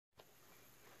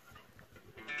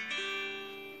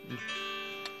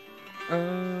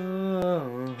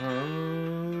Oh,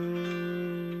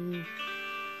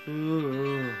 ooh,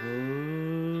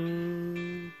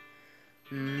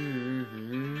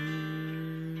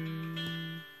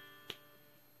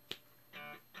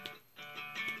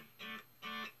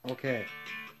 Okay,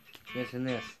 listen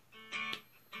this.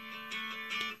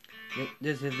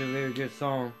 This is a very good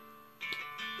song.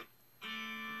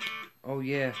 Oh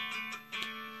yeah,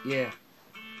 yeah.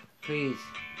 Please,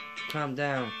 calm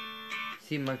down.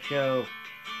 See my show.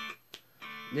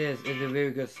 This is a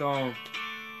very good song.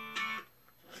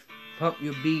 Pump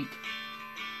your beat.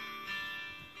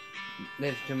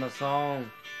 Listen to my song.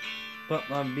 Pump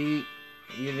my beat.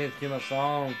 You listen to my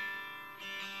song.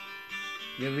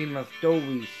 You read my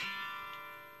stories.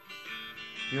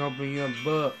 You open your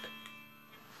book.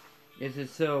 This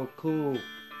is so cool.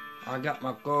 I got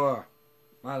my car.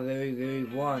 My very, very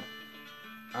one.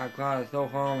 I cried so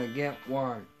hard to get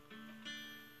one.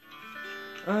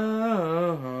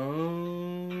 Oh,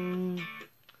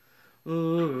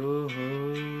 ooh,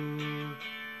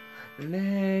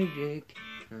 magic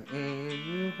in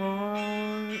your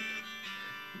heart.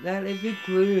 That is a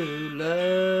true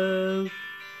love.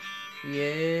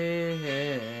 Yeah.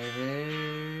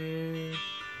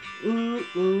 Ooh,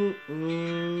 ooh,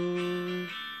 ooh.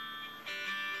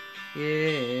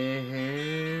 Yeah.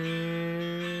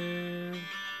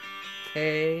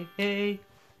 Hey, hey.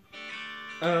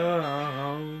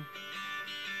 Oh.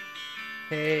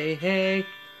 Hey, hey.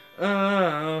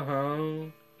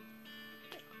 Oh.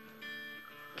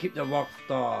 Keep the rock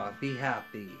star. Be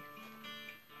happy.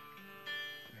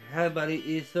 Everybody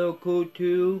is so cool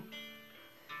too.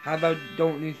 How about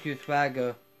don't lose your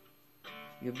swagger?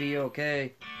 You'll be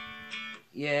okay.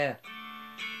 Yeah.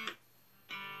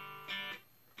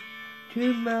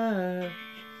 Too much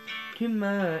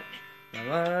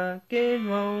rock and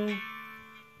roll.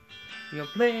 You're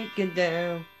breaking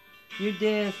down, you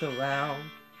dance around.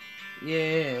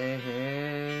 Yeah.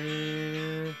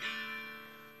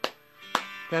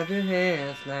 Clap your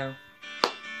hands now.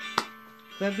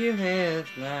 Clap your hands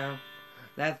now.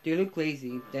 Let's do the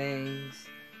crazy things.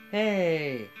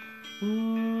 Hey.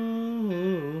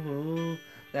 Ooh.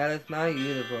 That is my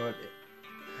universe.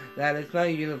 That is my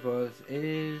universe.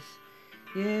 Is.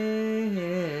 Yeah.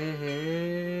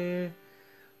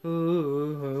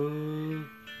 Ooh.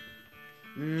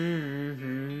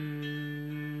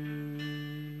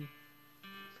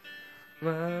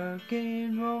 Rock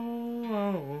and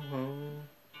roll.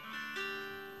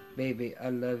 Baby, I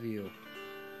love you.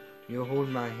 You hold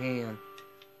my hand.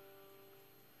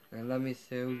 And let me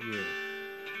show you.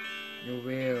 The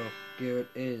real girl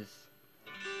is.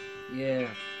 Yeah.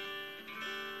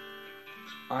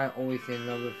 I always in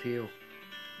love with you.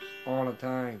 All the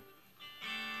time.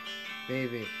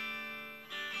 Baby,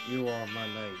 you are my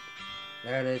light.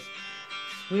 That is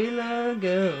sweet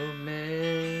little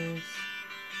miss.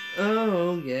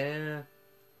 Oh yeah.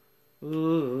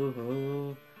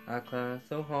 Ooh, I cry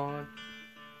so hard,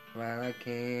 but I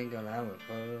can't go out with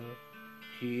her.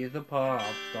 She is a pop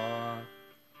star.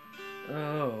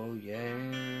 Oh yeah.